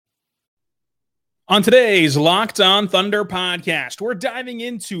On today's Locked On Thunder podcast, we're diving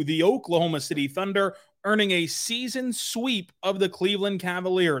into the Oklahoma City Thunder earning a season sweep of the Cleveland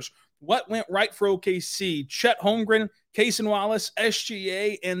Cavaliers. What went right for OKC? Chet Holmgren, Cason Wallace,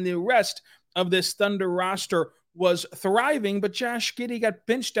 SGA, and the rest of this Thunder roster was thriving, but Josh Giddey got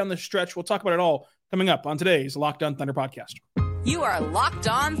benched down the stretch. We'll talk about it all coming up on today's Locked On Thunder podcast. You are Locked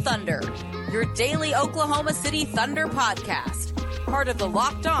On Thunder, your daily Oklahoma City Thunder podcast. Part of the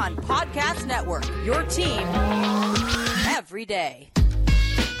Locked On Podcast Network, your team every day.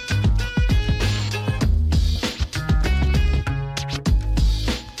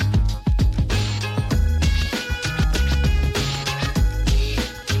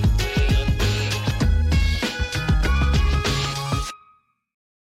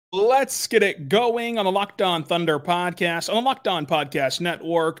 Let's get it going on the Locked On Thunder podcast, on the Locked On Podcast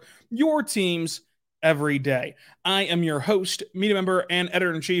Network, your teams every day. I am your host, media member, and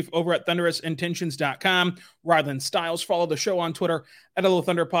editor-in-chief over at thunderousintentions.com, Rylan Stiles. Follow the show on Twitter at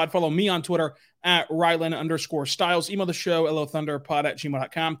LOThunderPod. Follow me on Twitter at Rylan_Stiles. Email the show,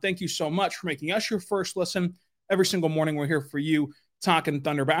 LOThunderPod@gmail.com. Thank you so much for making us your first listen. Every single morning, we're here for you, talking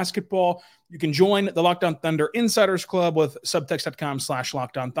Thunder basketball. You can join the Locked On Thunder Insiders Club with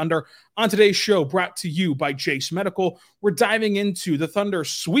subtext.com/LockedOnThunder. On today's show, brought to you by Jace Medical, we're diving into the Thunder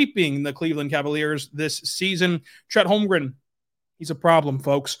sweeping the Cleveland Cavaliers this season. Chet Holmgren, he's a problem,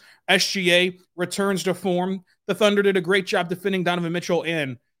 folks. SGA returns to form. The Thunder did a great job defending Donovan Mitchell,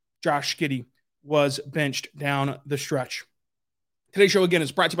 and Josh Giddey was benched down the stretch. Today's show, again,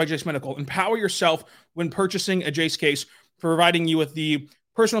 is brought to you by Jace Medical. Empower yourself when purchasing a Jace case, providing you with the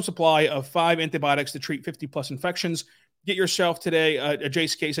personal supply of 5 antibiotics to treat 50-plus infections. Get yourself today a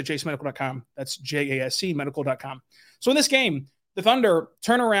Jace case at jacemedical.com. That's JASC medical.com. So in this game, the Thunder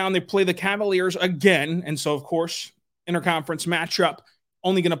turn around. They play the Cavaliers again. And so, of course, interconference matchup,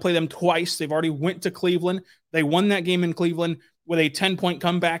 only going to play them twice. They've already went to Cleveland. They won that game in Cleveland with a 10-point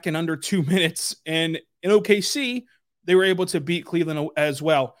comeback in under 2 minutes. And in OKC, they were able to beat Cleveland as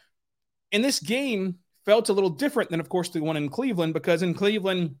well. In this game, felt a little different than, of course, the one in Cleveland, because in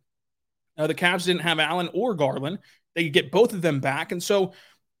Cleveland, the Cavs didn't have Allen or Garland. They could get both of them back. And so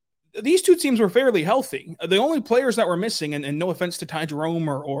these two teams were fairly healthy. The only players that were missing, and no offense to Ty Jerome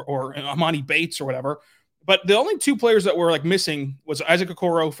or Amani Bates or whatever, but the only two players that were missing was Isaac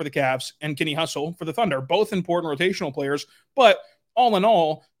Okoro for the Cavs and Kenny Hustle for the Thunder, both important rotational players. But all in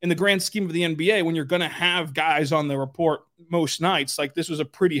all, in the grand scheme of the NBA, when you're going to have guys on the report most nights, this was a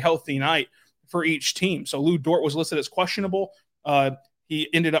pretty healthy night for each team. So Lou Dort was listed as questionable. He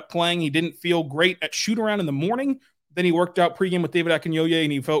ended up playing. He didn't feel great at shoot-around in the morning. Then he worked out pregame with David Akinyoye,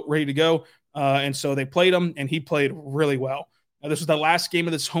 and he felt ready to go. And so they played him, and he played really well. This was the last game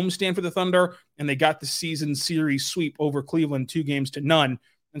of this homestand for the Thunder, and they got the season series sweep over Cleveland 2-0.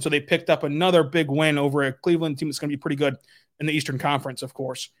 And so they picked up another big win over a Cleveland team that's going to be pretty good in the Eastern Conference, of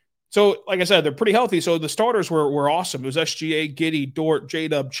course. So, like I said, they're pretty healthy. So the starters were awesome. It was SGA, Giddey, Dort,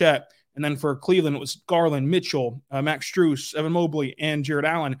 J-Dub, Chet. And then for Cleveland, it was Garland, Mitchell, Max Strus, Evan Mobley, and Jared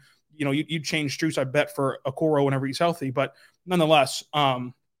Allen. You know, you'd change Strus, I bet, for Okoro whenever he's healthy. But nonetheless,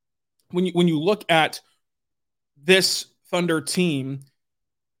 when you look at this Thunder team,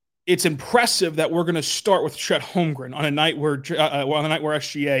 it's impressive that we're going to start with Chet Holmgren on a night where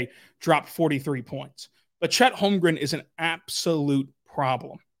SGA dropped 43 points. But Chet Holmgren is an absolute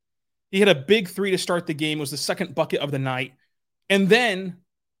problem. He hit a big three to start the game. It was the second bucket of the night. And then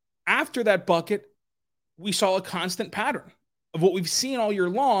after that bucket, we saw a constant pattern of what we've seen all year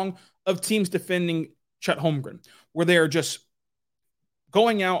long of teams defending Chet Holmgren, where they are just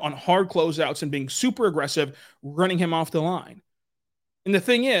going out on hard closeouts and being super aggressive, running him off the line. And the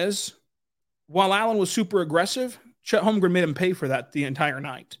thing is, while Allen was super aggressive, Chet Holmgren made him pay for that the entire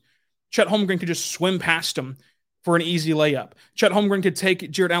night. Chet Holmgren could just swim past him for an easy layup. Chet Holmgren could take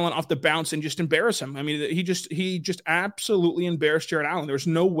Jared Allen off the bounce and just embarrass him. I mean, he just absolutely embarrassed Jared Allen. There's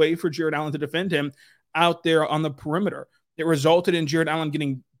no way for Jared Allen to defend him out there on the perimeter. It resulted in Jared Allen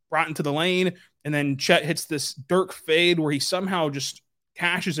getting brought into the lane, and then Chet hits this Dirk fade where he somehow just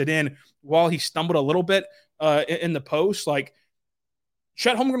cashes it in while he stumbled a little bit in the post.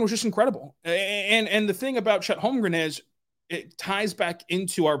 Chet Holmgren was just incredible. And the thing about Chet Holmgren is it ties back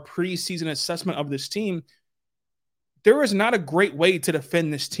into our preseason assessment of this team. There is not a great way to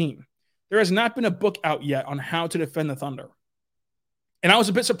defend this team. There has not been a book out yet on how to defend the Thunder. And I was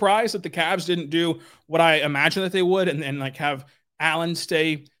a bit surprised that the Cavs didn't do what I imagined that they would and have Allen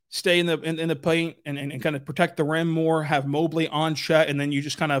stay in the paint and kind of protect the rim more, have Mobley on Chet, and then you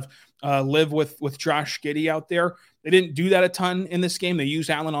just kind of live with Josh Giddey out there. They didn't do that a ton in this game. They used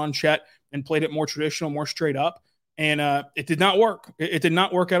Allen on Chet and played it more traditional, more straight up. And it did not work. It did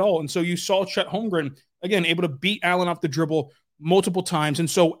not work at all. And so you saw Chet Holmgren, again, able to beat Allen off the dribble multiple times. And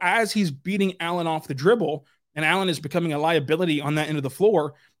so as he's beating Allen off the dribble, and Allen is becoming a liability on that end of the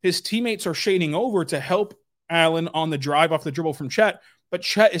floor, his teammates are shading over to help Allen on the drive off the dribble from Chet. But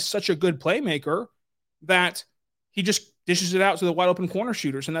Chet is such a good playmaker that he just dishes it out to the wide open corner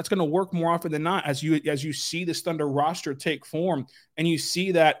shooters. And that's going to work more often than not as you see this Thunder roster take form. And you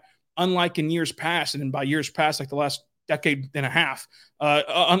see that, unlike in years past, and by years past, like the last decade and a half,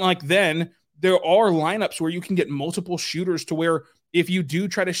 unlike then, there are lineups where you can get multiple shooters to where if you do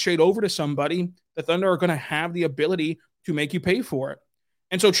try to shade over to somebody, the Thunder are going to have the ability to make you pay for it.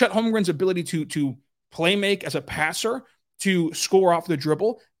 And so Chet Holmgren's ability to play make as a passer, to score off the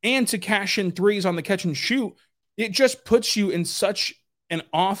dribble, and to cash in threes on the catch and shoot, it just puts you in such an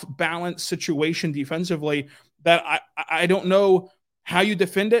off-balance situation defensively that I don't know how you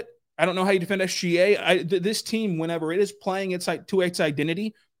defend it. I don't know how you defend SGA. This team, whenever it is playing its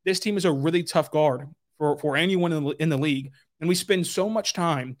identity, this team is a really tough guard for anyone in the league. And we spend so much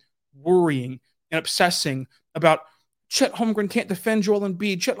time worrying and obsessing about Chet Holmgren can't defend Joel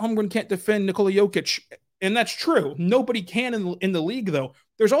Embiid. Chet Holmgren can't defend Nikola Jokic. And that's true. Nobody can in the league, though.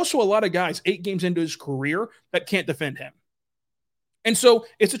 There's also a lot of guys 8 games into his career that can't defend him. And so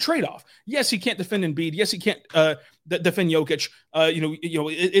it's a trade-off. Yes, he can't defend Embiid. Yes, he can't defend Jokic.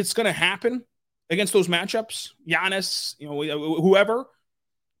 It's going to happen against those matchups. Giannis, whoever.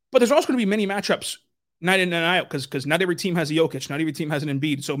 But there's also going to be many matchups night in and night out because not every team has a Jokic. Not every team has an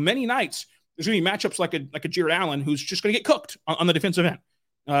Embiid. So many nights there's going to be matchups like a Jared Allen who's just going to get cooked on the defensive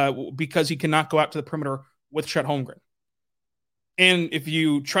end because he cannot go out to the perimeter with Chet Holmgren. And if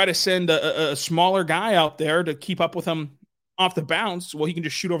you try to send a smaller guy out there to keep up with him off the bounce, well, he can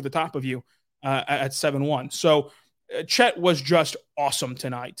just shoot over the top of you at 7-1. So Chet was just awesome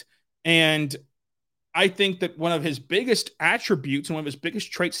tonight. And I think that one of his biggest attributes and one of his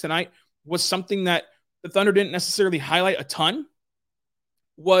biggest traits tonight was something that the Thunder didn't necessarily highlight a ton,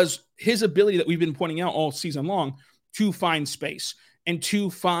 was his ability that we've been pointing out all season long to find space and to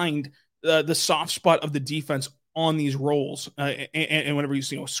find the soft spot of the defense on these rolls and whenever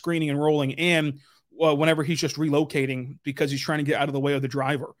he's screening and rolling, and whenever he's just relocating because he's trying to get out of the way of the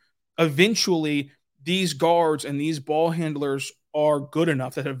driver. Eventually, these guards and these ball handlers are good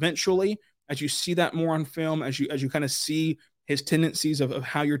enough that eventually, as you see that more on film, as you kind of see his tendencies of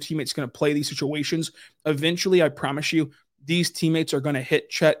how your teammate's going to play these situations, eventually, I promise you, these teammates are going to hit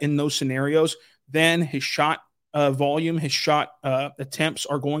Chet in those scenarios. Then his shot volume, his shot attempts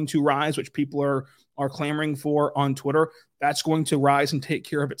are going to rise, which people are clamoring for on Twitter. That's going to rise and take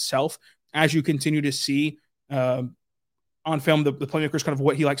care of itself as you continue to see on film the playmakers kind of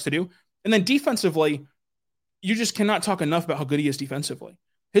what he likes to do. And then defensively, you just cannot talk enough about how good he is defensively.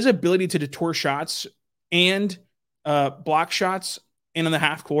 His ability to detour shots and block shots in the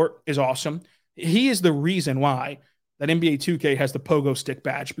half court is awesome. He is the reason why that NBA 2K has the pogo stick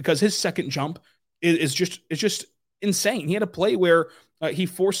badge, because his second jump is just insane. He had a play where he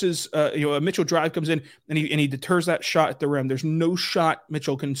forces a Mitchell drive comes in and he deters that shot at the rim. There's no shot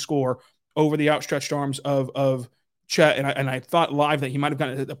Mitchell can score over the outstretched arms of Chet. And I thought live that he might have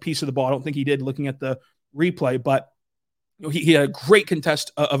gotten a piece of the ball. I don't think he did looking at the replay, but he had a great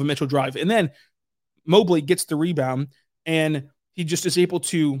contest of a Mitchell drive. And then Mobley gets the rebound and he just is able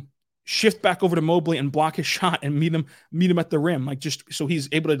to shift back over to Mobley and block his shot and meet him at the rim. So he's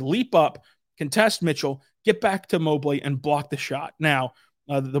able to leap up, contest Mitchell, get back to Mobley and block the shot. Now,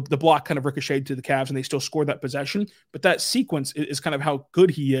 the block kind of ricocheted to the Cavs and they still scored that possession, but that sequence is kind of how good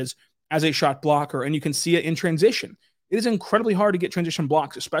he is as a shot blocker, and you can see it in transition. It is incredibly hard to get transition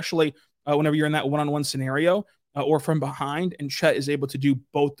blocks, especially whenever you're in that one-on-one scenario or from behind, and Chet is able to do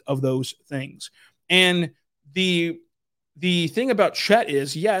both of those things. And the thing about Chet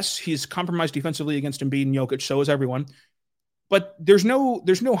is, yes, he's compromised defensively against Embiid and Jokic, so is everyone, but there's no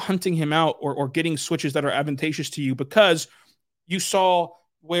hunting him out or getting switches that are advantageous to you, because you saw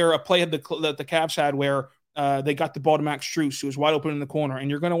where a play that the Cavs had where they got the ball to Max Strus, who was wide open in the corner, and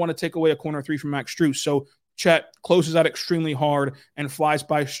you're going to want to take away a corner three from Max Strus. So Chet closes out extremely hard and flies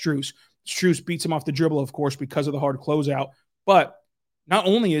by Strus. Strus beats him off the dribble, of course, because of the hard closeout. But not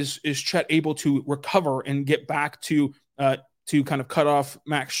only is Chet able to recover and get back to kind of cut off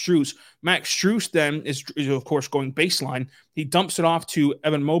Max Strus. Max Strus then is of course going baseline. He dumps it off to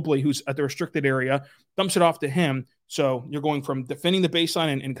Evan Mobley, who's at the restricted area, dumps it off to him. So you're going from defending the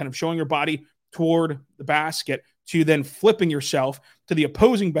baseline and kind of showing your body toward the basket to then flipping yourself to the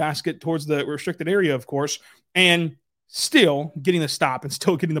opposing basket towards the restricted area, of course, and still getting the stop and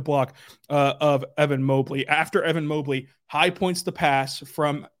still getting the block of Evan Mobley. After Evan Mobley high points the pass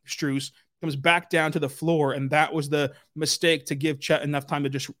from Strus, comes back down to the floor, and that was the mistake to give Chet enough time to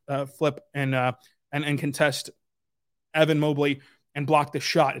just flip and contest Evan Mobley and block the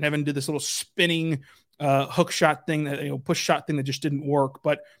shot. And Evan did this little spinning hook shot thing, that push shot thing that just didn't work.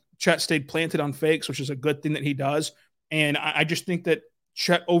 But Chet stayed planted on fakes, which is a good thing that he does. And I just think that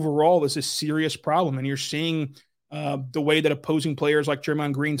Chet overall is a serious problem, and you're seeing the way that opposing players like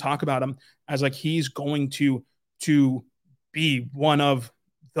Draymond Green talk about him as like he's going to be one of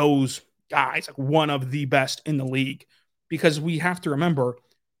those guys, like one of the best in the league. Because we have to remember,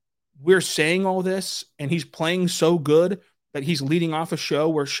 we're saying all this, and he's playing so good that he's leading off a show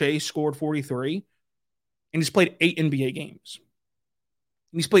where Shai scored 43, and he's played 8 NBA games.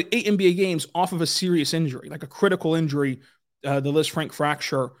 And he's played 8 NBA games off of a serious injury, like a critical injury, the Liz Frank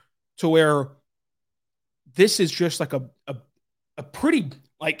fracture, to where this is just like a pretty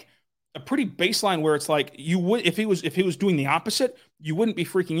baseline where it's like you would, if he was doing the opposite, you wouldn't be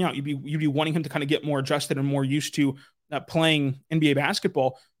freaking out. You'd be wanting him to kind of get more adjusted and more used to playing NBA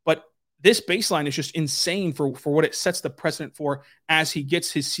basketball. But this baseline is just insane for what it sets the precedent for as he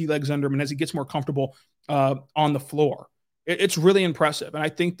gets his sea legs under him and as he gets more comfortable on the floor. It's really impressive. And I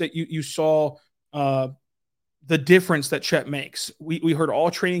think that you saw the difference that Chet makes. We heard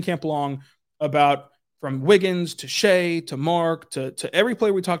all training camp long about, from Wiggins to Shai to Mark to every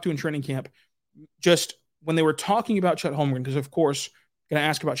player we talked to in training camp, just when they were talking about Chet Holmgren, because of course, going to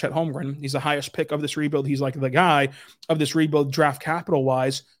ask about Chet Holmgren. He's the highest pick of this rebuild. He's like the guy of this rebuild draft capital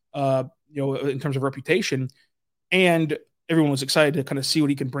wise, in terms of reputation. And everyone was excited to kind of see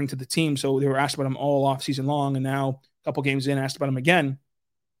what he can bring to the team. So they were asked about him all off season long, and now a couple games in, asked about him again.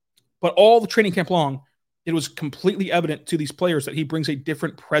 But all the training camp long, it was completely evident to these players that he brings a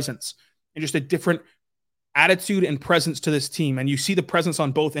different presence and just a different attitude and presence to this team. And you see the presence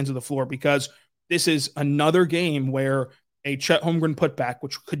on both ends of the floor, because this is another game where a Chet Holmgren putback,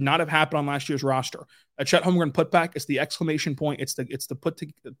 which could not have happened on last year's roster. A Chet Holmgren putback is the exclamation point. It's the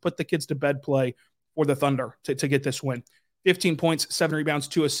put the kids to bed play for the Thunder to get this win. 15 points, 7 rebounds,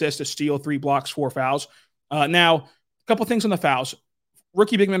 2 assists, a steal, 3 blocks, 4 fouls. Now, a couple things on the fouls.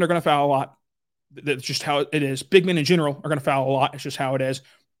 Rookie big men are going to foul a lot. That's just how it is. Big men in general are going to foul a lot. It's just how it is.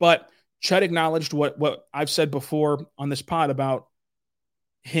 But Chet acknowledged what I've said before on this pod about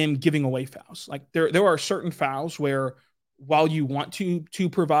him giving away fouls. Like there are certain fouls where, while you want to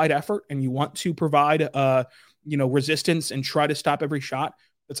provide effort and you want to provide resistance and try to stop every shot,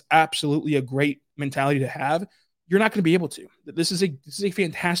 that's absolutely a great mentality to have. You're not going to be able to. This is a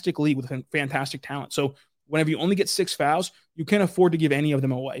fantastic league with fantastic talent. So whenever you only get 6 fouls, you can't afford to give any of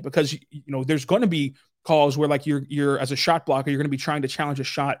them away, because there's going to be calls where, like, you're as a shot blocker, you're going to be trying to challenge a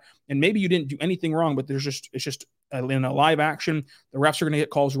shot, and maybe you didn't do anything wrong, but it's just in a live action, the refs are going to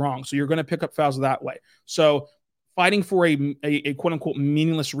get calls wrong, so you're going to pick up fouls that way. So fighting for a quote unquote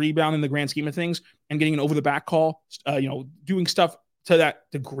meaningless rebound in the grand scheme of things and getting an over the back call, doing stuff to that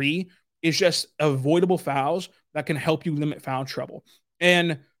degree is just avoidable fouls that can help you limit foul trouble.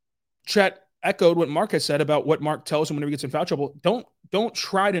 And Chet echoed what Mark has said about what Mark tells him whenever he gets in foul trouble. Don't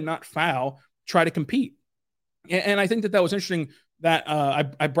try to not foul, try to compete. And I think that was interesting that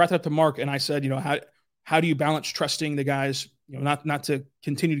I brought that up to Mark, and I said, how do you balance trusting the guys, not to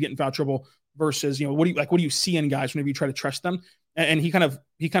continue to get in foul trouble versus, what do you see in guys whenever you try to trust them? And he kind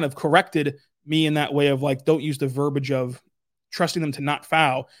of corrected me in that way of, like, don't use the verbiage of trusting them to not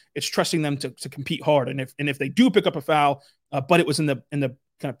foul. It's trusting them to compete hard. And if they do pick up a foul, but it was in the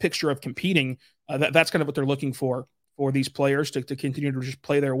kind of picture of competing, that's kind of what they're looking for these players to continue to just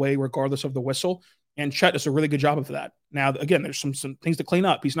play their way regardless of the whistle. And Chet does a really good job of that. Now, again, there's some things to clean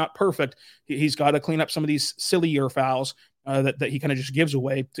up. He's not perfect. He's got to clean up some of these sillier fouls that he kind of just gives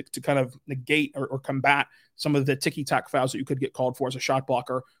away to kind of negate or combat some of the ticky-tack fouls that you could get called for as a shot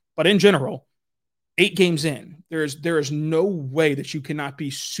blocker. But in general, 8 games in, there is no way that you cannot be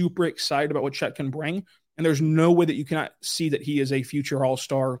super excited about what Chet can bring. And there's no way that you cannot see that he is a future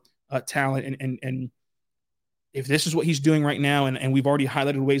all-star talent. And if this is what he's doing right now, and we've already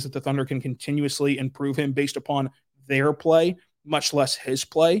highlighted ways that the Thunder can continuously improve him based upon their play, much less his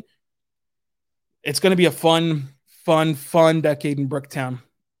play, it's going to be a fun decade in Bricktown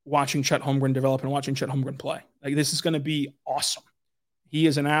watching Chet Holmgren develop and watching Chet Holmgren play. Like, this is going to be awesome. He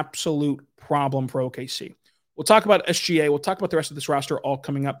is an absolute problem for OKC. We'll talk about SGA. We'll talk about the rest of this roster all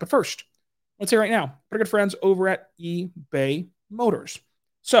coming up. But first, let's say right now, our good friends over at eBay Motors.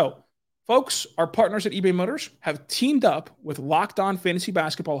 So, folks, our partners at eBay Motors have teamed up with Locked On Fantasy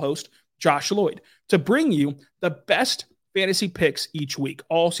Basketball host Josh Lloyd to bring you the best fantasy picks each week,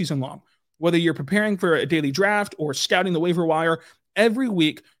 all season long. Whether you're preparing for a daily draft or scouting the waiver wire, every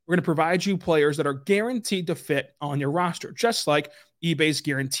week We're going to provide you players that are guaranteed to fit on your roster, just like eBay's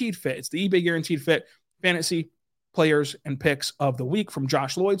Guaranteed Fit. It's the eBay Guaranteed Fit fantasy players and picks of the week from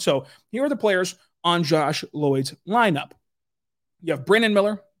Josh Lloyd. So here are the players on Josh Lloyd's lineup. You have Brandon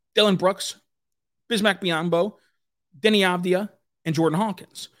Miller, Dylan Brooks, Bismack Biyombo, Denny Avdia, and Jordan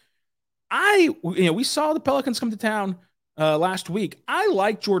Hawkins. We saw the Pelicans come to town last week. I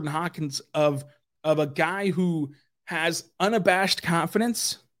like Jordan Hawkins of a guy who has unabashed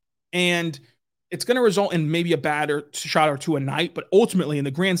confidence, and it's going to result in maybe a bad shot or two a night, but ultimately in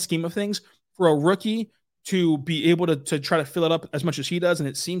the grand scheme of things, for a rookie to be able to try to fill it up as much as he does, and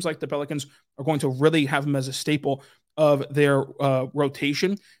it seems like the Pelicans are going to really have him as a staple of their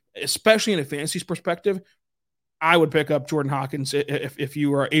rotation, especially in a fantasy perspective. I would pick up Jordan Hawkins if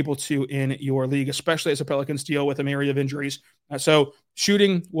you are able to in your league, especially as the Pelicans deal with a myriad of injuries. So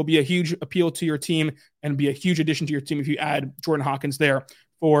shooting will be a huge appeal to your team and be a huge addition to your team if you add Jordan Hawkins there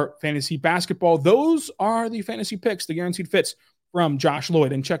for fantasy basketball. Those are the fantasy picks, the guaranteed fits from Josh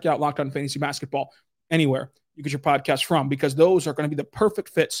Lloyd. And check out Locked On Fantasy Basketball anywhere you get your podcast from, because those are going to be the perfect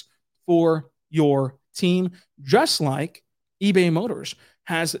fits for your team, just like eBay Motors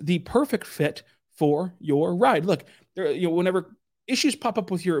has the perfect fit for your ride. Look, whenever issues pop up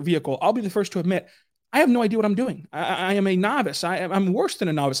with your vehicle, I'll be the first to admit, I have no idea what I'm doing. I am a novice. I'm worse than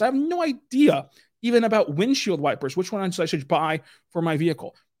a novice. I have no idea even about windshield wipers, which ones I should buy for my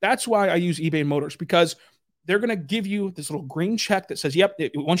vehicle. That's why I use eBay Motors, because they're going to give you this little green check that says, yep,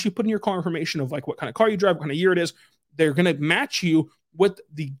 once you put in your car information of like what kind of car you drive, what kind of year it is, they're going to match you with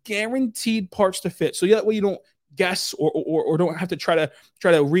the guaranteed parts to fit. So that way you don't guess or don't have to try to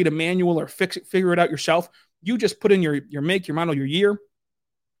read a manual or figure it out yourself. You just put in your make, your model, your year,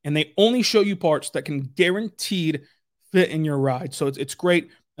 and they only show you parts that can guaranteed fit in your ride. So it's great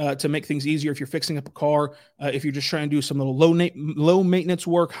to make things easier if you're fixing up a car, if you're just trying to do some little low maintenance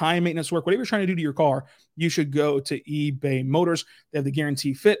work, high maintenance work, whatever you're trying to do to your car, you should go to eBay Motors. They have the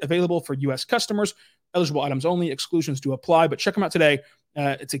guarantee fit available for U.S. customers. Eligible items only. Exclusions do apply, but check them out today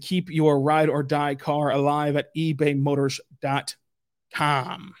to keep your ride or die car alive at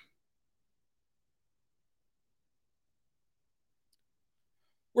ebaymotors.com.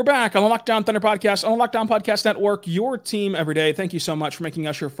 We're back on the Locked On Thunder podcast, on the Locked On Podcast Network, your team every day. Thank you so much for making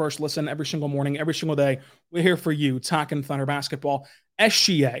us your first listen every single morning, every single day. We're here for you, talking Thunder basketball.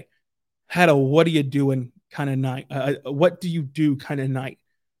 SGA had a what are you doing kind of night. What do you do kind of night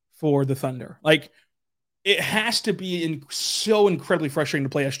for the Thunder? Like, it has to be so incredibly frustrating to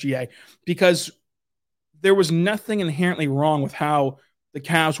play SGA, because there was nothing inherently wrong with how the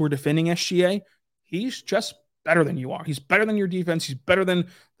Cavs were defending SGA. He's just better than you are. He's better than your defense. He's better than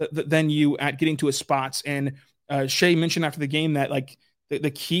you at getting to his spots. And Shai mentioned after the game that like the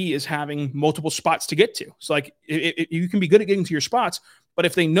key is having multiple spots to get to. So like you can be good at getting to your spots, but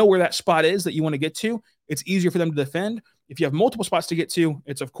if they know where that spot is that you want to get to, it's easier for them to defend. If you have multiple spots to get to,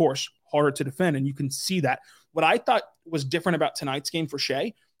 it's of course harder to defend, and you can see that. What I thought was different about tonight's game for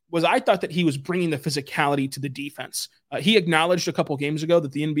Shai was I thought that he was bringing the physicality to the defense. He acknowledged a couple games ago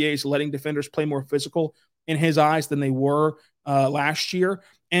that the NBA is letting defenders play more physical in his eyes than they were last year.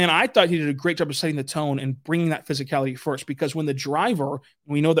 And I thought he did a great job of setting the tone and bringing that physicality first, because when the driver, and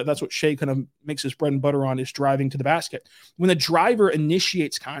we know that that's what Shai kind of makes his bread and butter on, is driving to the basket. When the driver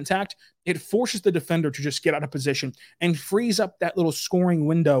initiates contact, it forces the defender to just get out of position and frees up that little scoring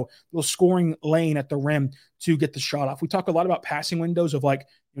window, little scoring lane at the rim to get the shot off. We talk a lot about passing windows of like,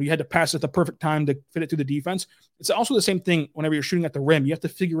 you had to pass at the perfect time to fit it through the defense. It's also the same thing whenever you're shooting at the rim. You have to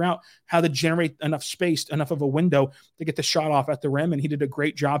figure out how to generate enough space, enough of a window to get the shot off at the rim. And he did a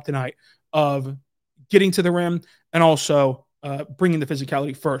great job tonight of getting to the rim and also bringing the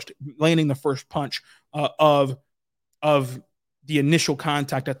physicality first, landing the first punch of the initial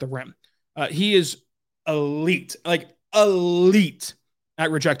contact at the rim. He is elite at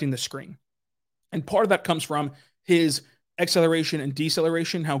rejecting the screen. And part of that comes from his acceleration and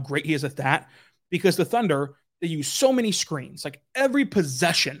deceleration, how great he is at that, because the Thunder, they use so many screens. Like every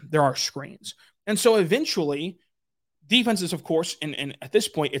possession, there are screens. And so eventually, defenses, of course, and at this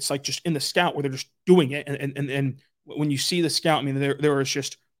point, it's like just in the scout where they're just doing it. And when you see the scout, I mean, there is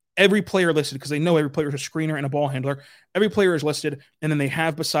just every player listed, because they know every player is a screener and a ball handler. Every player is listed, and then they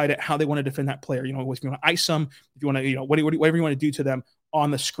have beside it how they want to defend that player. You know, if you want to ice them, if you want to, whatever you want to do to them on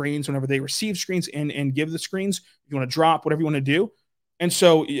the screens whenever they receive screens and give the screens, if you want to drop, whatever you want to do. And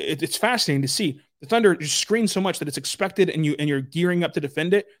so it's fascinating to see the Thunder just screen so much that it's expected, and you're gearing up to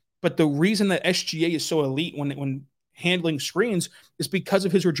defend it. But the reason that SGA is so elite when handling screens is because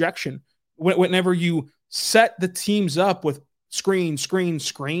of his rejection. Whenever you set the teams up with screen,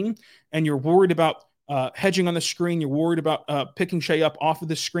 and you're worried about hedging on the screen. You're worried about picking Shai up off of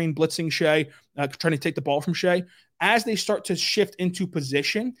the screen, blitzing Shai, trying to take the ball from Shai. As they start to shift into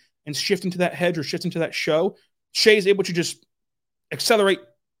position and shift into that hedge or shift into that show, Shai is able to just accelerate,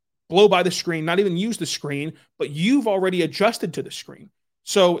 blow by the screen, not even use the screen, but you've already adjusted to the screen.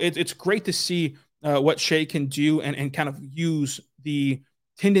 So it's great to see what Shai can do and kind of use the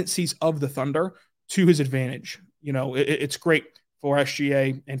tendencies of the Thunder to his advantage. It's great for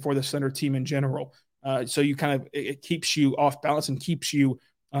SGA and for the Thunder team in general. So you it keeps you off balance and keeps you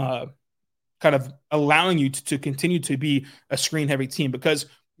kind of allowing you to continue to be a screen heavy team, because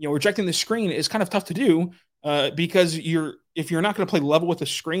rejecting the screen is kind of tough to do because if you're not going to play level with the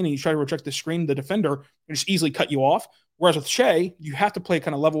screen and you try to reject the screen, the defender can just easily cut you off. Whereas with Shai, you have to play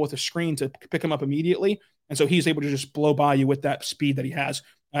kind of level with the screen to pick him up immediately. And so he's able to just blow by you with that speed that he has.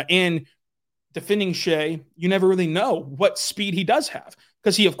 And defending Shai, you never really know what speed he does have,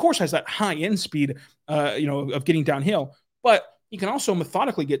 because he, of course, has that high-end speed, of getting downhill. But he can also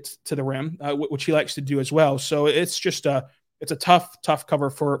methodically get to the rim, which he likes to do as well. So it's just it's a tough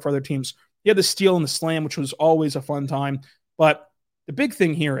cover for other teams. He had the steal and the slam, which was always a fun time. But the big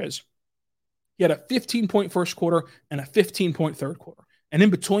thing here is he had a 15-point first quarter and a 15-point third quarter. And in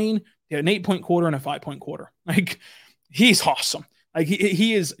between, he had an 8-point quarter and a 5-point quarter. Like, he's awesome. Like,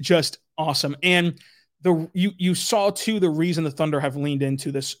 he is just awesome. And you saw, too, the reason the Thunder have leaned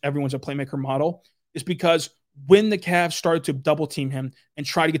into this everyone's a playmaker model is because when the Cavs started to double team him and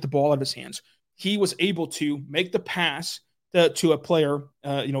try to get the ball out of his hands, he was able to make the pass to a player,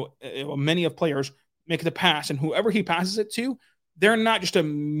 many of players make the pass, and whoever he passes it to, they're not just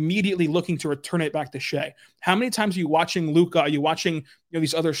immediately looking to return it back to Shai. How many times are you watching Luka? Are you watching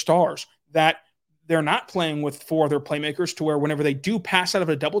these other stars that they're not playing with four other playmakers, to where whenever they do pass out of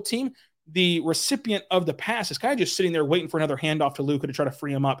a double team, the recipient of the pass is kind of just sitting there waiting for another handoff to Luka to try to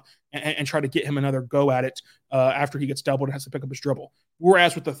free him up and try to get him another go at it after he gets doubled and has to pick up his dribble.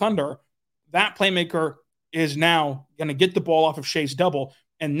 Whereas with the Thunder, that playmaker is now going to get the ball off of Shai's double,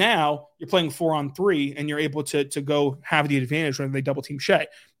 and now you're playing 4-on-3, and you're able to go have the advantage when they double team Shai.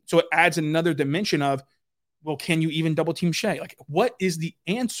 So it adds another dimension of, well, can you even double team Shai? Like, what is the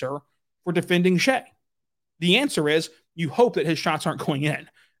answer for defending Shai? The answer is you hope that his shots aren't going in,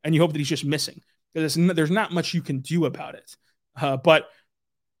 and you hope that he's just missing, because there's not much you can do about it. But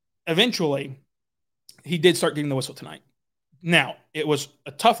eventually, he did start getting the whistle tonight. Now, it was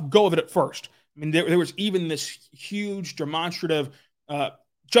a tough go of it at first. I mean, there was even this huge demonstrative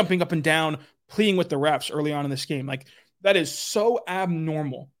jumping up and down, pleading with the refs early on in this game. Like, that is so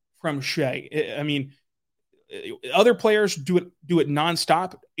abnormal from Shai. I mean, other players do it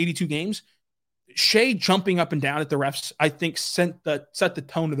nonstop, 82 games. Shai jumping up and down at the refs, I think, set the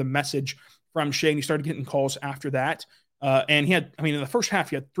tone of the message from Shai, and he started getting calls after that. And in the first half,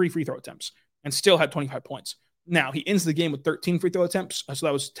 he had 3 free throw attempts and still had 25 points. Now, he ends the game with 13 free throw attempts, so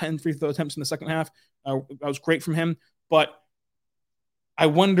that was 10 free throw attempts in the second half. That was great from him, but I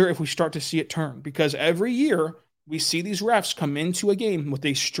wonder if we start to see it turn, because every year we see these refs come into a game with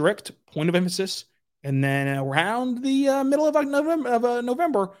a strict point of emphasis, and then around the middle of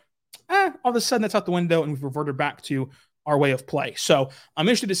November, all of a sudden that's out the window, and we've reverted back to our way of play. So I'm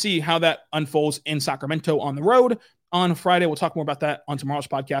interested to see how that unfolds in Sacramento on the road on Friday. We'll talk more about that on tomorrow's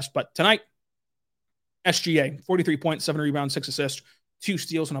podcast, but tonight, SGA, 43 points, 7 rebounds, 6 assists, 2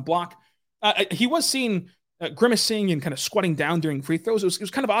 steals, and a block. He was seen grimacing and kind of squatting down during free throws. It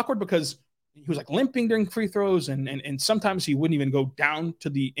was kind of awkward because he was like limping during free throws, and sometimes he wouldn't even go down to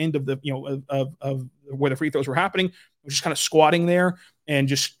the end of the of where the free throws were happening. He was just kind of squatting there and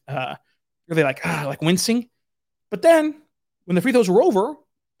just really like wincing. But then when the free throws were over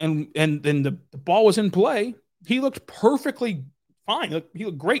and then the ball was in play, he looked perfectly fine. He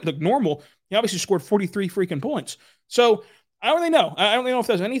looked great, looked normal. He obviously scored 43 freaking points. So I don't really know. I don't really know if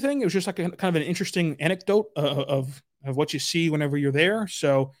there's anything. It was just like kind of an interesting anecdote of what you see whenever you're there.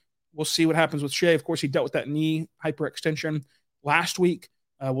 So we'll see what happens with Shai. Of course, he dealt with that knee hyperextension last week.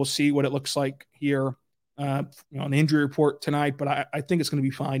 We'll see what it looks like here on the injury report tonight. But I think it's going to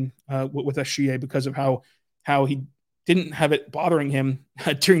be fine with SGA because of how he didn't have it bothering him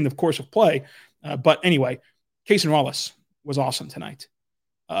during the course of play. But anyway, Cason Wallace was awesome tonight.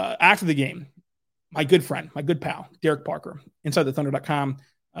 After the game, my good friend, my good pal, Derek Parker, InsideTheThunder.com,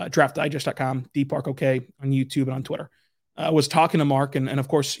 DraftDigest.com, DParkOK on YouTube and on Twitter, was talking to Mark. And of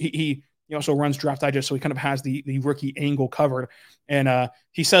course, he also runs Draft Digest, so he kind of has the rookie angle covered. And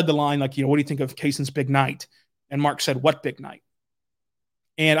he said the line, like, what do you think of Cason's big night? And Mark said, what big night?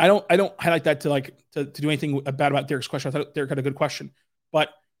 And I don't highlight that to do anything bad about Derek's question. I thought Derek had a good question. But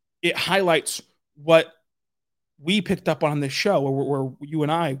it highlights what we picked up on this show, where you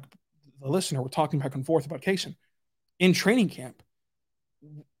and I, the listener were talking back and forth about Kaysen in training camp.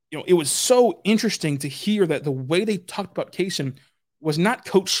 It was so interesting to hear that the way they talked about Kaysen was not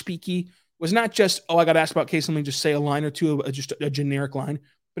coach speaky, was not just, I got asked about Kaysen, let me just say a line or two of just a generic line,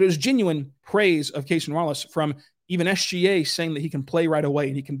 but it was genuine praise of Kaysen Wallace from even SGA saying that he can play right away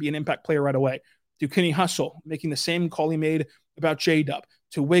and he can be an impact player right away, to Kenny Hustle making the same call he made about J-Dub,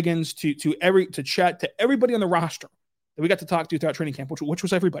 to Wiggins, to Chet, to everybody on the roster that we got to talk to throughout training camp, which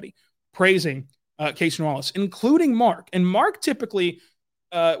was everybody, praising Kaysen Wallace, including Mark. And Mark typically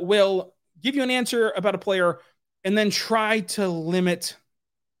will give you an answer about a player and then try to limit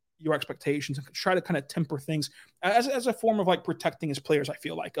your expectations and try to kind of temper things as a form of like protecting his players, I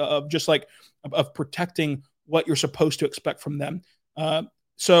feel like, of protecting what you're supposed to expect from them.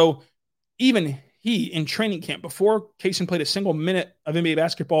 So even he, in training camp, before Kaysen played a single minute of NBA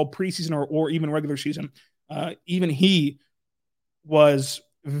basketball preseason or even regular season, even he was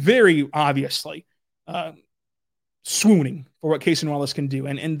very obviously swooning for what Kaysen Wallace can do.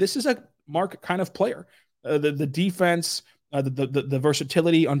 And this is a Mark kind of player. The defense, the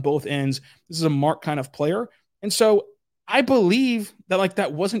versatility on both ends. This is a Mark kind of player. And so I believe that like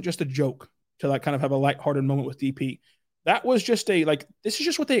that wasn't just a joke to like kind of have a lighthearted moment with DP. That was just this is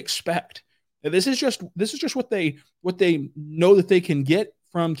just what they expect. This is just what they know that they can get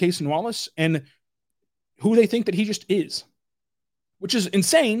from Kaysen Wallace and who they think that he just is, which is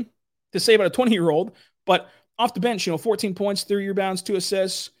insane to say about a 20-year-old, but off the bench, 14 points, 3 rebounds, 2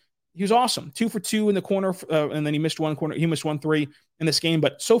 assists. He was awesome. 2 for 2 in the corner, and then he missed one corner. He missed 1 3 in this game.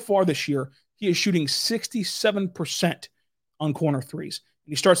 But so far this year, he is shooting 67% on corner threes.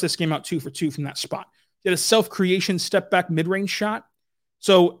 And he starts this game out 2 for 2 from that spot. He had a self-creation step-back mid-range shot.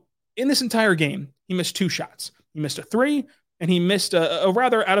 So in this entire game, he missed 2 shots. He missed a 3, and he missed a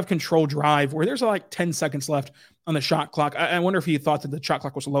rather out-of-control drive where there's like 10 seconds left on the shot clock. I wonder if he thought that the shot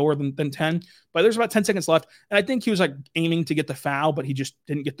clock was lower than 10, but there's about 10 seconds left. And I think he was like aiming to get the foul, but he just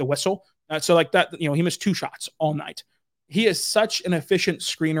didn't get the whistle. So like that, he missed 2 shots all night. He is such an efficient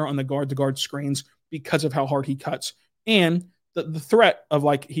screener on the guard-to-guard screens because of how hard he cuts. And the threat of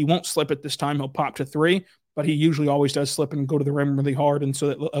like, he won't slip it this time. He'll pop to 3, but he usually always does slip and go to the rim really hard. And so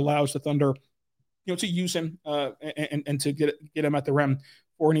that allows the Thunder, to use him and to get him at the rim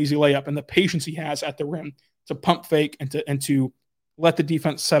for an easy layup, and the patience he has at the rim to pump fake and to let the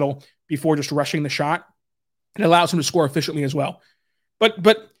defense settle before just rushing the shot. It allows him to score efficiently as well. But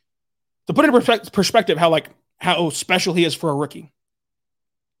to put it in perspective, how special he is for a rookie,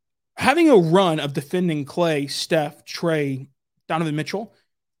 having a run of defending Clay, Steph, Trey, Donovan Mitchell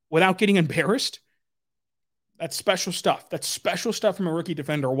without getting embarrassed, that's special stuff. That's special stuff from a rookie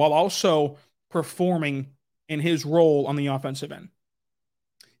defender while also performing in his role on the offensive end.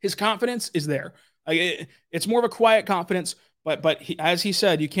 His confidence is there. It's more of a quiet confidence, but as he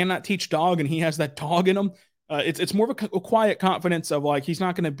said, you cannot teach dog, and he has that dog in him. It's more of a quiet confidence of like, he's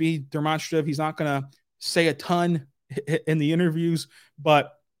not going to be demonstrative. He's not going to say a ton in the interviews,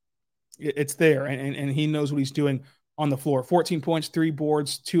 but it's there, and he knows what he's doing on the floor. 14 points, 3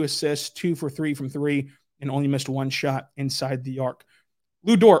 boards, 2 assists, 2 for 3 from 3, and only missed 1 shot inside the arc.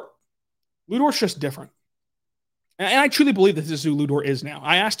 Lu Dort's just different. And I truly believe that this is who Lu Dort is now.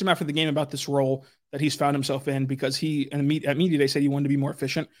 I asked him after the game about this role that he's found himself in, because at media day said he wanted to be more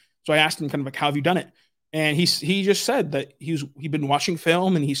efficient. So I asked him kind of like, how have you done it? And he just said that he'd been watching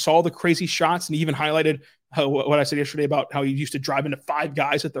film and he saw the crazy shots, and he even highlighted what I said yesterday about how he used to drive into 5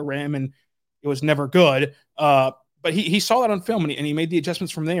 guys at the rim and it was never good. But he saw that on film, and he made the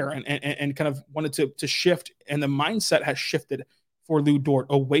adjustments from there and kind of wanted to shift. And the mindset has shifted for Lu Dort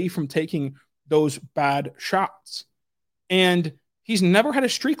away from taking those bad shots. And he's never had a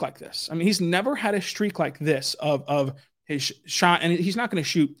streak like this. I mean, he's never had a streak like this of his shot, and he's not going to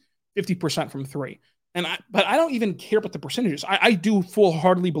shoot 50% from 3. But I don't even care about the percentages. I do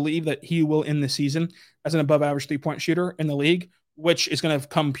full-heartedly believe that he will end the season as an above-average 3-point shooter in the league, which is going to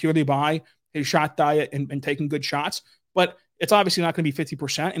come purely by his shot diet and taking good shots. But it's obviously not going to be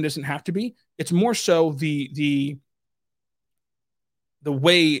 50% and doesn't have to be. It's more so the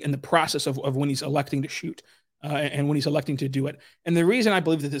way and the process of when he's electing to shoot and when he's electing to do it. And the reason I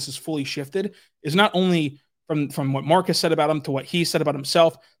believe that this is fully shifted is not only from what Marcus said about him to what he said about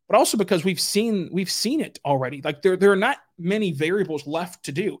himself, but also because we've seen it already. Like there are not many variables left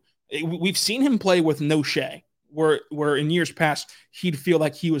to do. We've seen him play with no Shai, where in years past he'd feel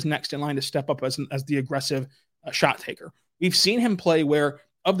like he was next in line to step up as the aggressive shot taker. We've seen him play where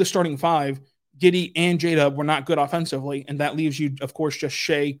of the starting 5, Giddey and J-Dub were not good offensively, and that leaves you, of course, just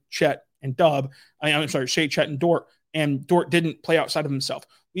Shai, Chet, and Shai, Chet, and Dort. And Dort didn't play outside of himself.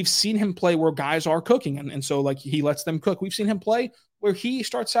 We've seen him play where guys are cooking, and so like he lets them cook. We've seen him play where he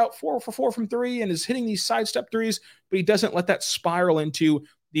starts out 4 for 4 from three and is hitting these sidestep threes, but he doesn't let that spiral into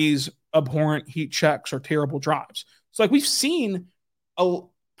these abhorrent heat checks or terrible drives. So like we've seen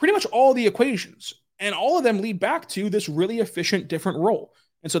pretty much all the equations, and all of them lead back to this really efficient, different role.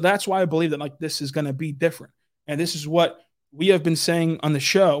 And so that's why I believe that like this is going to be different. And this is what we have been saying on the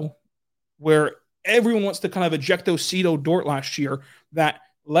show, where everyone wants to kind of ejecto Dort last year, that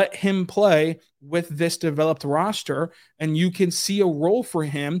let him play with this developed roster, and you can see a role for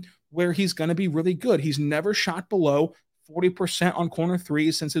him where he's going to be really good. He's never shot below 40% on corner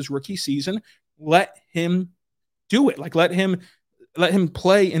threes since his rookie season. Let him do it. Like let him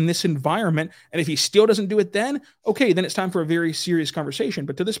play in this environment. And if he still doesn't do it then, okay, then it's time for a very serious conversation.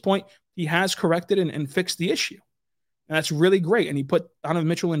 But to this point, he has corrected and fixed the issue. And that's really great. And he put Donovan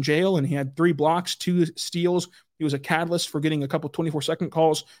Mitchell in jail, and he had 3 blocks, 2 steals. He was a catalyst for getting a couple 24-second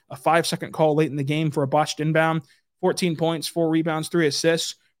calls, a 5-second call late in the game for a botched inbound, 14 points, 4 rebounds, 3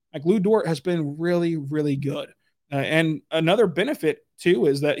 assists. Like Lu Dort has been really, really good. And another benefit too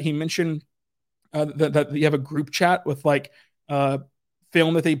is that he mentioned that you have a group chat with like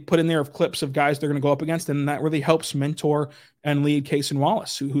film that they put in there of clips of guys they're going to go up against, and that really helps mentor and lead Cason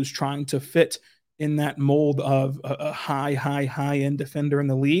Wallace, who's trying to fit in that mold of a high-end defender in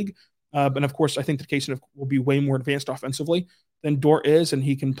the league. But of course, I think that Cason will be way more advanced offensively than Dort is, and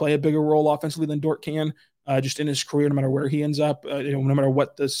he can play a bigger role offensively than Dort can, just in his career, no matter where he ends up, no matter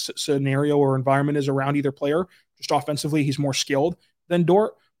what the scenario or environment is around either player. Just offensively, he's more skilled than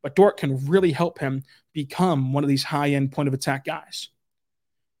Dort, but Dort can really help him become one of these high-end point-of-attack guys.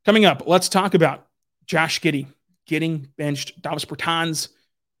 Coming up, let's talk about Josh Giddey getting benched, Davis Bertans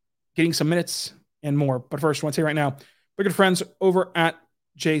getting some minutes, and more. But first, I want to say right now, we're good friends over at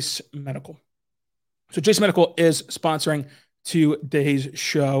Jase Medical. So Jase Medical is sponsoring today's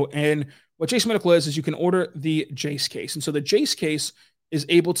show. And what Jase Medical is you can order the Jase case. And so the Jase case is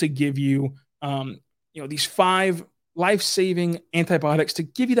able to give you, these 5 life-saving antibiotics to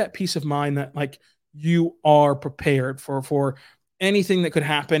give you that peace of mind that like you are prepared for anything that could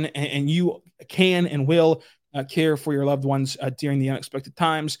happen, and you can and will care for your loved ones during the unexpected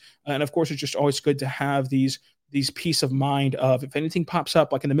times. And of course, it's just always good to have these peace of mind of if anything pops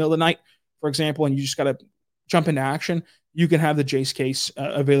up, like in the middle of the night, for example, and you just got to jump into action, you can have the Jase case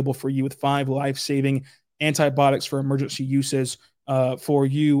available for you with 5 life-saving antibiotics for emergency uses for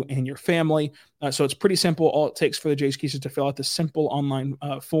you and your family. So it's pretty simple. All it takes for the Jase case is to fill out this simple online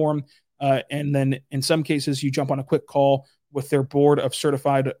form. And then in some cases, you jump on a quick call with their board of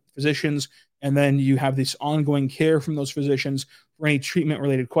certified physicians, and then you have this ongoing care from those physicians for any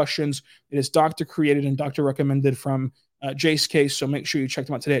treatment-related questions. It is doctor-created and doctor-recommended from Jase case, so make sure you check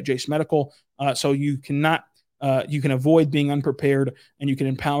them out today at Jase Medical. So you can avoid being unprepared, and you can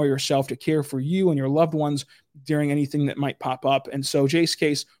empower yourself to care for you and your loved ones during anything that might pop up. And so Jase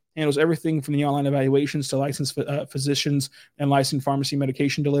case handles everything from the online evaluations to licensed physicians and licensed pharmacy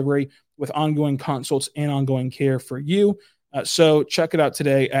medication delivery, with ongoing consults and ongoing care for you. So check it out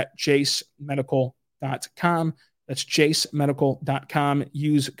today at jasemedical.com. That's jasemedical.com.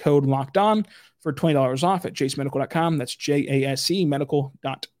 Use code LOCKEDON for $20 off at jasemedical.com. That's JASE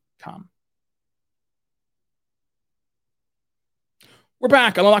medical.com. We're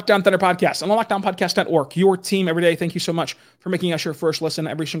back on the Locked On Thunder podcast, on the Locked On Podcast Network, your team every day. Thank you so much for making us your first listen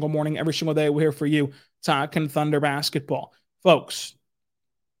every single morning, every single day. We're here for you, talking Thunder basketball. Folks,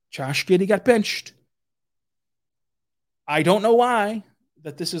 Josh Giddey got benched. I don't know why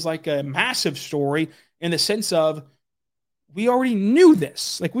that this is like a massive story in the sense of we already knew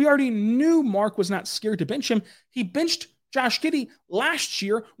this. Like we already knew Mark was not scared to bench him. He benched Josh Giddey last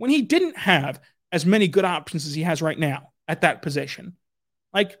year when he didn't have as many good options as he has right now at that position.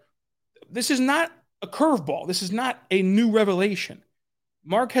 Like this is not a curveball. This is not a new revelation.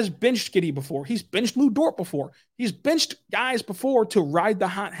 Mark has benched Giddey before. He's benched Lu Dort before. He's benched guys before to ride the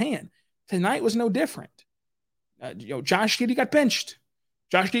hot hand. Tonight was no different. Josh Giddey got benched.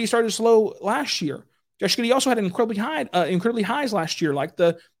 Josh Giddey started slow last year. Josh Giddey also had incredibly highs last year, like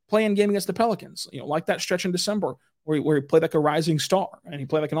the play-in game against the Pelicans. Like that stretch in December where he played like a rising star and he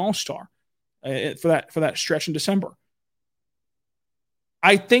played like an all-star for that stretch in December.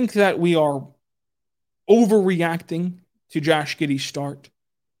 I think that we are overreacting to Josh Giddey's start.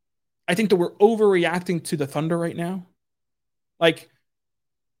 I think that we're overreacting to the Thunder right now. Like,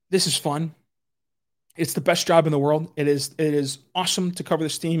 this is fun. It's the best job in the world. It is awesome to cover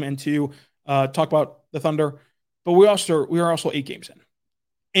this team and to talk about the Thunder. But we are also 8 games in.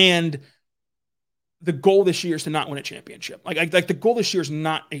 And the goal this year is to not win a championship. Like the goal this year is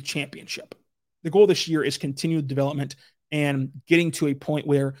not a championship. The goal this year is continued development and getting to a point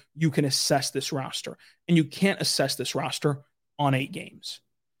where you can assess this roster. And you can't assess this roster on 8 games.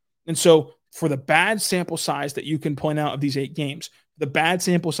 And so for the bad sample size that you can point out of these 8 games, the bad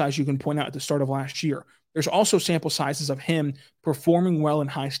sample size you can point out at the start of last year, there's also sample sizes of him performing well in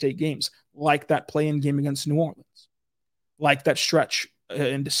high-stake games, like that play-in game against New Orleans, like that stretch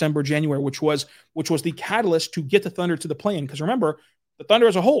in December, January, which was the catalyst to get the Thunder to the play-in. Because remember, the Thunder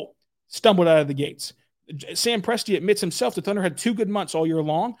as a whole stumbled out of the gates. Sam Presti admits himself the Thunder had 2 good months all year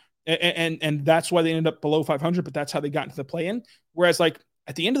long, and that's why they ended up below 500, but that's how they got into the play-in. Whereas, like,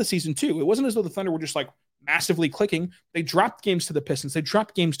 at the end of the season, too, it wasn't as though the Thunder were just, like, massively clicking. They dropped games to the Pistons. They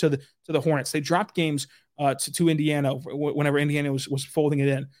dropped games to the Hornets. They dropped games to Indiana whenever Indiana was folding it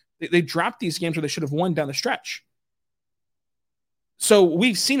in. They dropped these games where they should have won down the stretch. So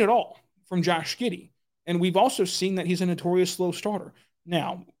we've seen it all from Josh Giddey, and we've also seen that he's a notorious slow starter.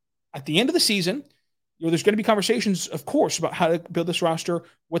 Now, at the end of the season, there's going to be conversations, of course, about how to build this roster,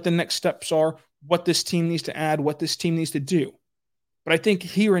 what the next steps are, what this team needs to add, what this team needs to do. But I think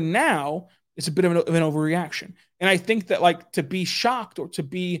here and now, it's a bit of an overreaction. And I think that, like, to be shocked or to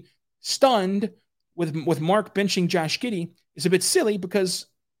be stunned with Mark benching Josh Giddey is a bit silly because,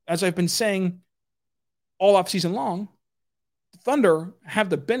 as I've been saying all offseason long, the Thunder have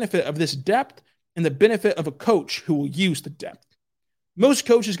the benefit of this depth and the benefit of a coach who will use the depth. Most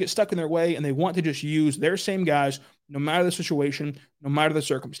coaches get stuck in their way and they want to just use their same guys no matter the situation, no matter the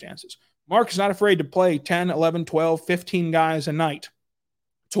circumstances. Mark is not afraid to play 10, 11, 12, 15 guys a night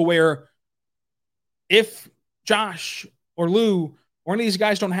to where if Josh or Lou or any of these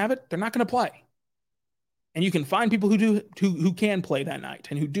guys don't have it, they're not going to play. And you can find people who can play that night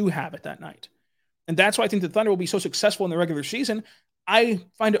and who do have it that night. And that's why I think the Thunder will be so successful in the regular season. I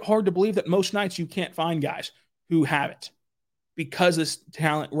find it hard to believe that most nights you can't find guys who have it because this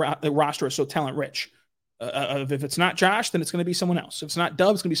the roster is so talent rich. If it's not Josh, then it's going to be someone else. If it's not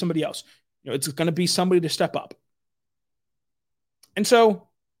Dub, it's going to be somebody else. It's going to be somebody to step up. And so,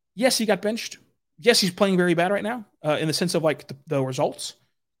 yes, he got benched. Yes, he's playing very bad right now in the sense of like the results.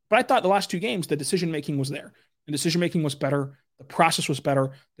 But I thought the last 2 games, the decision-making was there. The decision-making was better. The process was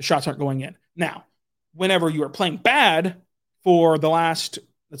better. The shots aren't going in. Now, whenever you are playing bad for the last,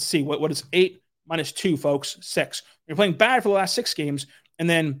 let's see, what is 8 minus 2, folks? 6. You're playing bad for the last 6 games, and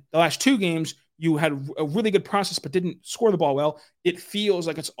then the last 2 games, you had a really good process but didn't score the ball well. It feels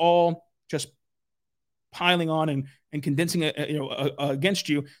like it's all just piling on and condensing against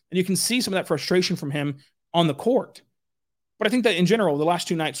you. And you can see some of that frustration from him on the court. But I think that in general, the last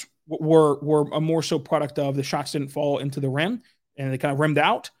 2 nights were a more so product of the shots didn't fall into the rim and they kind of rimmed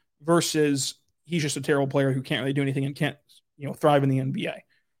out versus he's just a terrible player who can't really do anything and can't thrive in the NBA.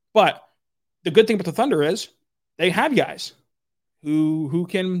 But the good thing about the Thunder is they have guys who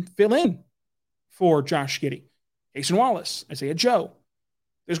can fill in for Josh Giddey, Jason Wallace, Isaiah Joe.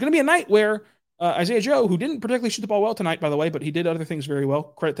 There's going to be a night where Isaiah Joe, who didn't particularly shoot the ball well tonight, by the way, but he did other things very well.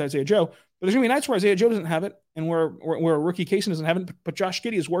 Credit to Isaiah Joe. But there's going to be nights where Isaiah Joe doesn't have it and where a rookie Kaysen doesn't have it, but Josh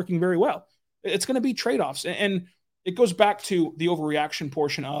Giddey is working very well. It's going to be trade-offs. And it goes back to the overreaction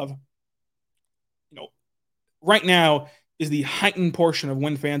portion of, right now is the heightened portion of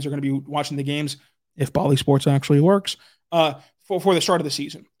when fans are going to be watching the games, if Bally Sports actually works, for the start of the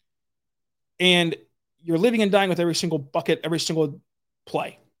season. And you're living and dying with every single bucket, every single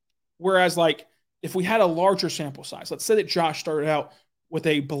play. Whereas, like, if we had a larger sample size, let's say that Josh started out with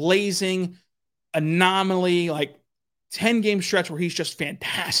a blazing anomaly, like 10-game stretch where he's just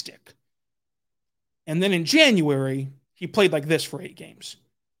fantastic. And then in January, he played like this for 8 games.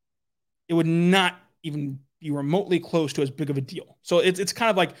 It would not even be remotely close to as big of a deal. So it's kind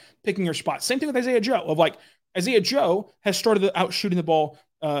of like picking your spot. Same thing with Isaiah Joe. Of like, Isaiah Joe has started out shooting the ball,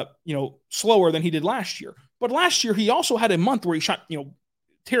 slower than he did last year. But last year, he also had a month where he shot,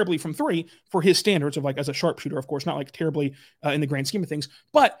 terribly from 3 for his standards of like as a sharpshooter, of course, not like terribly in the grand scheme of things.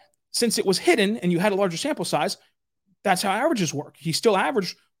 But since it was hidden and you had a larger sample size, that's how averages work. He still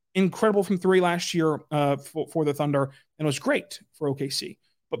averaged incredible from 3 last year for the Thunder and was great for OKC.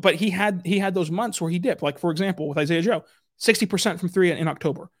 But he had those months where he dipped. Like, for example, with Isaiah Joe, 60% from 3 in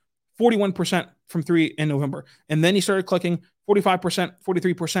October, 41% from 3 in November. And then he started clicking 45%,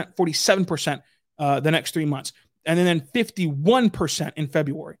 43%, 47% the next 3 months. And then 51% in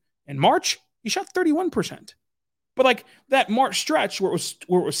February. In March, he shot 31%. But like that March stretch where it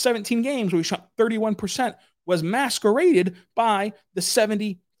was 17 games where he shot 31% was masqueraded by the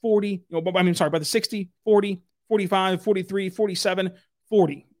 70, 40, by the 60, 40, 45, 43, 47,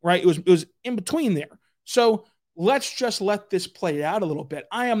 40, right? It was in between there. So let's just let this play out a little bit.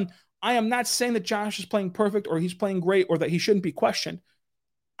 I am not saying that Josh is playing perfect or he's playing great or that he shouldn't be questioned.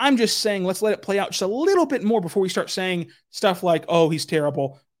 I'm just saying let's let it play out just a little bit more before we start saying stuff like, oh, he's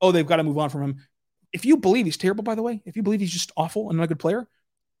terrible. Oh, they've got to move on from him. if you believe he's terrible, by the way, if you believe he's just awful and not a good player,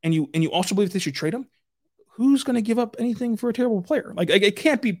 and you also believe they should trade him, who's going to give up anything for a terrible player? Like, it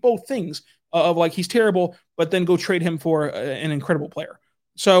can't be both things of like he's terrible, but then go trade him for an incredible player.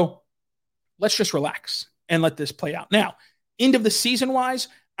 So let's just relax and let this play out. Now, end of the season wise,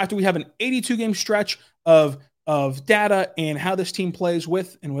 after we have an 82 game stretch of data and how this team plays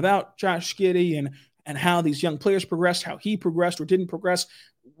with and without Josh Giddey and how these young players progressed, how he progressed or didn't progress,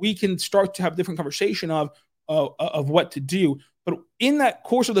 we can start to have a different conversation of what to do. But in that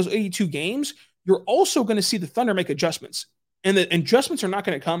course of those 82 games, you're also going to see the Thunder make adjustments. And the adjustments are not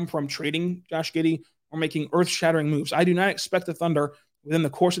going to come from trading Josh Giddey or making earth-shattering moves. I do not expect the Thunder within the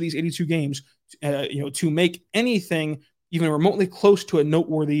course of these 82 games to make anything even remotely close to a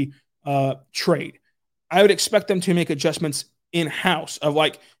noteworthy trade. I would expect them to make adjustments in-house of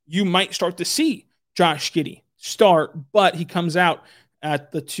like, you might start to see Josh Giddey start, but he comes out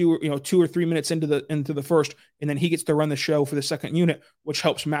at the 2 or 3 minutes into the first, and then he gets to run the show for the second unit, which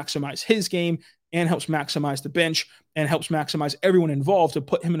helps maximize his game and helps maximize the bench and helps maximize everyone involved to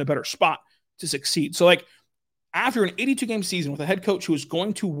put him in a better spot to succeed. So like, after an 82 game season with a head coach who is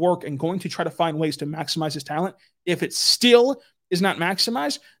going to work and going to try to find ways to maximize his talent, if it still is not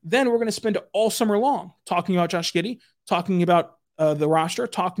maximized, then we're going to spend all summer long talking about Josh Giddey, talking about the roster,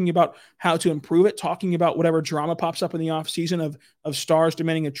 talking about how to improve it, talking about whatever drama pops up in the offseason of stars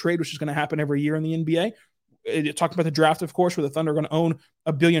demanding a trade, which is going to happen every year in the NBA. Talking about the draft, of course, where the Thunder are going to own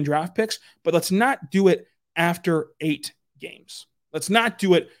a billion draft picks, but let's not do it after 8 games. Let's not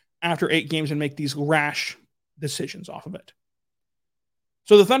do it after 8 games and make these rash decisions off of it.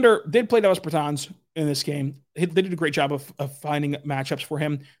 So the Thunder did play Davis Bertans in this game. They did a great job of finding matchups for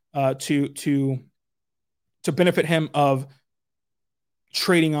him to benefit him of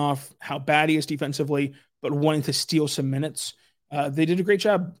trading off how bad he is defensively, but wanting to steal some minutes. They did a great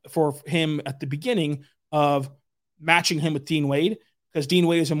job for him at the beginning of matching him with Dean Wade, because Dean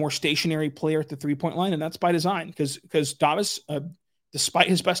Wade is a more stationary player at the three-point line, and that's by design, because Davis, despite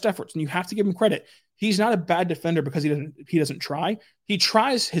his best efforts, and you have to give him credit, he's not a bad defender because he doesn't try. He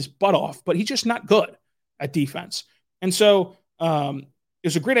tries his butt off, but he's just not good at defense. And so it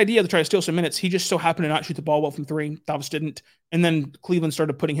was a great idea to try to steal some minutes. He just so happened to not shoot the ball well from 3. Davis didn't. And then Cleveland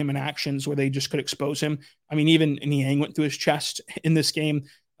started putting him in actions where they just could expose him. I mean, even Niang went through his chest in this game.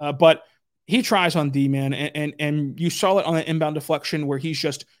 But he tries on D, man. And you saw it on an inbound deflection where he's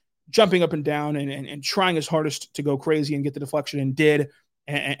just jumping up and down and trying his hardest to go crazy and get the deflection, and did.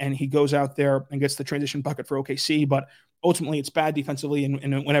 And he goes out there and gets the transition bucket for OKC. But ultimately, it's bad defensively.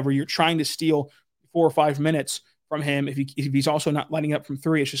 And whenever you're trying to steal 4 or 5 minutes from him, if he's also not lighting up from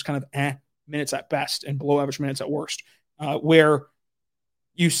 3, it's just kind of minutes at best and below average minutes at worst, where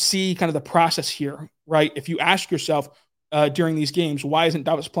you see kind of the process here, right? If you ask yourself during these games, why isn't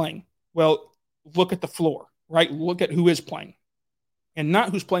Davis playing? Well, look at the floor, right? Look at who is playing and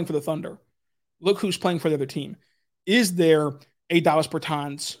not who's playing for the Thunder. Look who's playing for the other team. Is there a Davis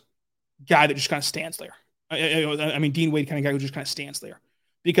Bertans guy that just kind of stands there? I mean, Dean Wade kind of guy who just kind of stands there,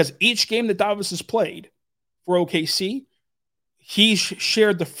 because each game that Davis has played for OKC, he's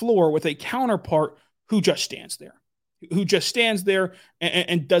shared the floor with a counterpart who just stands there,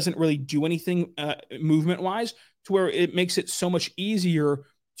 and doesn't really do anything movement-wise, to where it makes it so much easier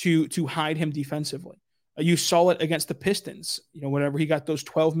to hide him defensively. You saw it against the Pistons, whenever he got those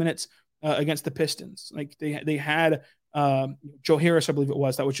 12 minutes against the Pistons. Like they had Joe Harris, I believe it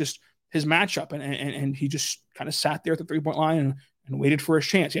was, that was just his matchup, and he just kind of sat there at the three-point line and waited for his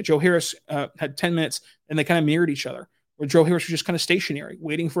chance. Yeah, Joe Harris had 10 minutes, and they kind of mirrored each other, where Joe Harris was just kind of stationary,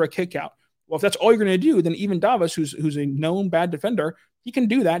 waiting for a kick out. Well, if that's all you're going to do, then even Davis, who's a known bad defender, he can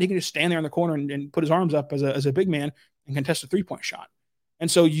do that. He can just stand there in the corner and put his arms up as a big man and contest a three-point shot. And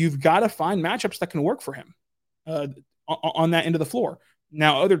so you've got to find matchups that can work for him on that end of the floor.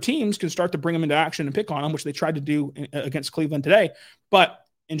 Now, other teams can start to bring him into action and pick on him, which they tried to do against Cleveland today. But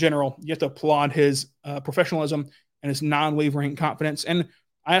in general, you have to applaud his professionalism and his non-wavering confidence. And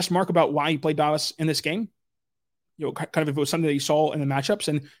I asked Mark about why he played Davis in this game, kind of if it was something that he saw in the matchups.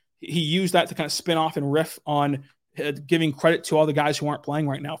 And he used that to kind of spin off and riff on giving credit to all the guys who aren't playing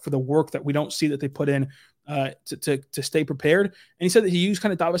right now for the work that we don't see that they put in to stay prepared. And he said that he used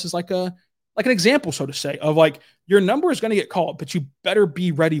kind of Davis as like an example, so to say, of like, your number is going to get called, but you better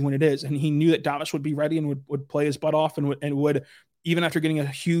be ready when it is. And he knew that Davis would be ready and would play his butt off and would, even after getting a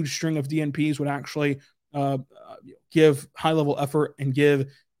huge string of DNPs, would actually give high level effort and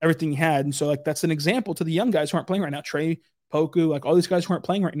give everything he had. And so like, that's an example to the young guys who aren't playing right now. Trey, Poku, like all these guys who aren't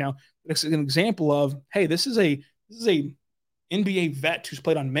playing right now. It's an example of, hey, this is a NBA vet who's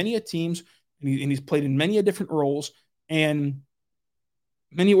played on many teams, and he's played in many different roles. And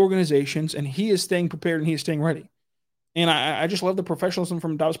many organizations, and he is staying prepared and he is staying ready. And I just love the professionalism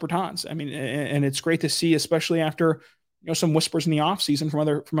from Davis Bertans. I mean, and it's great to see, especially after some whispers in the offseason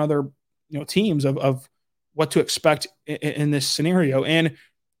from other teams of what to expect in this scenario. And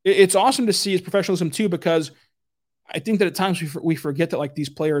it's awesome to see his professionalism too, because I think that at times we forget that like these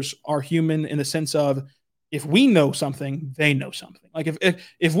players are human in the sense of if we know something, they know something. Like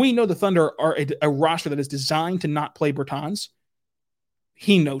if we know the Thunder are a roster that is designed to not play Bertans,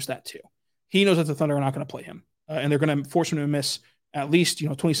 he knows that too. He knows that the Thunder are not going to play him. And they're going to force him to miss at least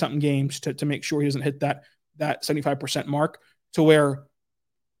 20-something games to make sure he doesn't hit that 75% mark, to where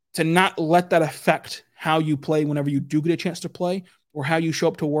to not let that affect how you play whenever you do get a chance to play, or how you show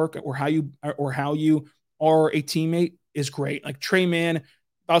up to work, or how you are a teammate is great. Like Trey Mann,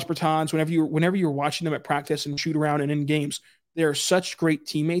 Davis Bertans, whenever you're watching them at practice and shoot around and in games, they're such great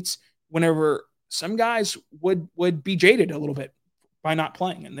teammates. Whenever some guys would be jaded a little bit by not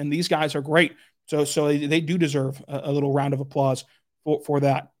playing, and then these guys are great. So they do deserve a little round of applause for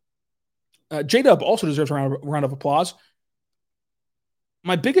that. J-Dub also deserves a round of applause.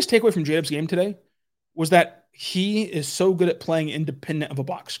 My biggest takeaway from J-Dub's game today was that he is so good at playing independent of a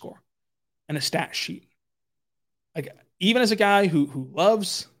box score and a stat sheet. Like, even as a guy who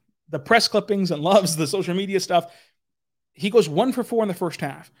loves the press clippings and loves the social media stuff, he goes 1 for 4 in the first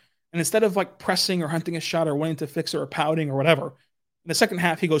half. And instead of like pressing or hunting a shot or wanting to fix it or pouting or whatever, in the second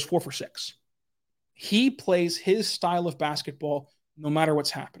half, he goes 4 for 6. He plays his style of basketball no matter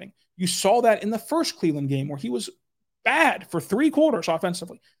what's happening. You saw that in the first Cleveland game where he was bad for 3 quarters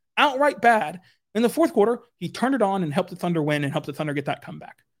offensively, outright bad. In the fourth quarter, he turned it on and helped the Thunder win and helped the Thunder get that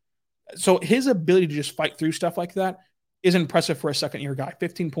comeback. So his ability to just fight through stuff like that is impressive for a second-year guy.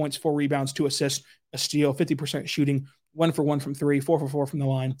 15 points, 4 rebounds, 2 assists, a steal, 50% shooting, 1 for 1 from 3, 4 for 4 from the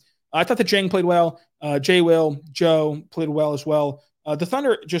line. I thought that Jang played well. Joe played well as well. The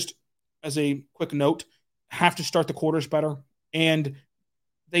Thunder, just as a quick note, have to start the quarters better, and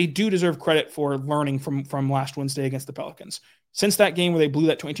they do deserve credit for learning from last Wednesday against the Pelicans. Since that game where they blew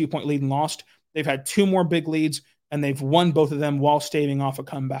that 22-point lead and lost, they've had 2 more big leads, and they've won both of them while staving off a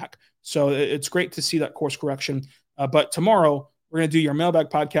comeback. So it's great to see that course correction. But tomorrow, we're going to do your mailbag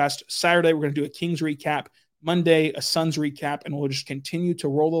podcast. Saturday, we're going to do a Kings recap. Monday, a Suns recap, and we'll just continue to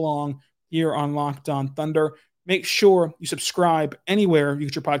roll along here on Locked On Thunder. Make sure you subscribe anywhere you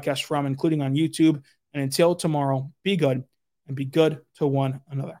get your podcast from, including on YouTube. And until tomorrow, be good and be good to one another.